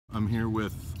I'm here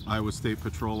with Iowa State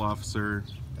Patrol Officer.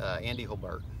 Andy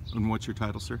Hobart. And what's your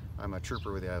title, sir? I'm a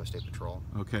trooper with the Iowa State Patrol.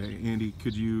 Okay, Andy,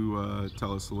 could you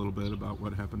tell us a little bit about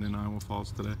what happened in Iowa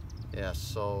Falls today? Yes,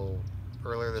 so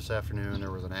earlier this afternoon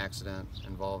there was an accident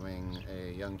involving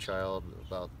a young child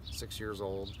about 6 years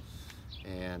old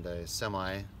and a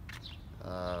semi.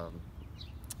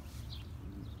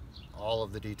 All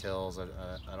of the details,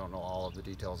 I don't know all of the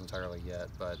details entirely yet,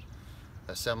 but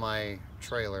a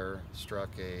semi-trailer struck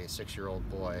a 6-year-old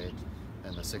boy,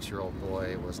 and the 6-year-old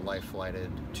boy was life-flighted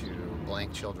to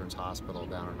Blank Children's Hospital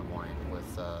down in Des Moines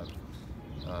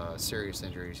with serious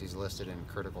injuries. He's listed in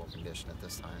critical condition at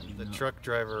this time. The truck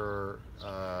driver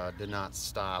did not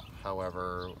stop.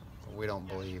 However, we don't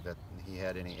believe that he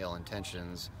had any ill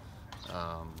intentions.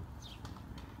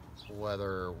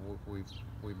 Whether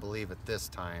we believe at this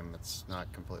time, it's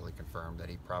not completely confirmed, that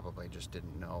he probably just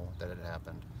didn't know that it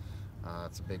happened.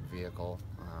 It's a big vehicle.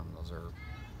 Those are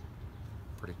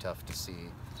pretty tough to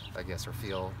see, I guess, or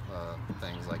feel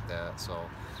things like that. So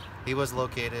he was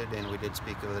located, and we did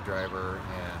speak with the driver,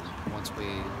 and once we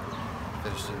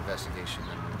finish the investigation,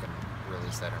 then we can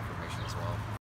release that information as well.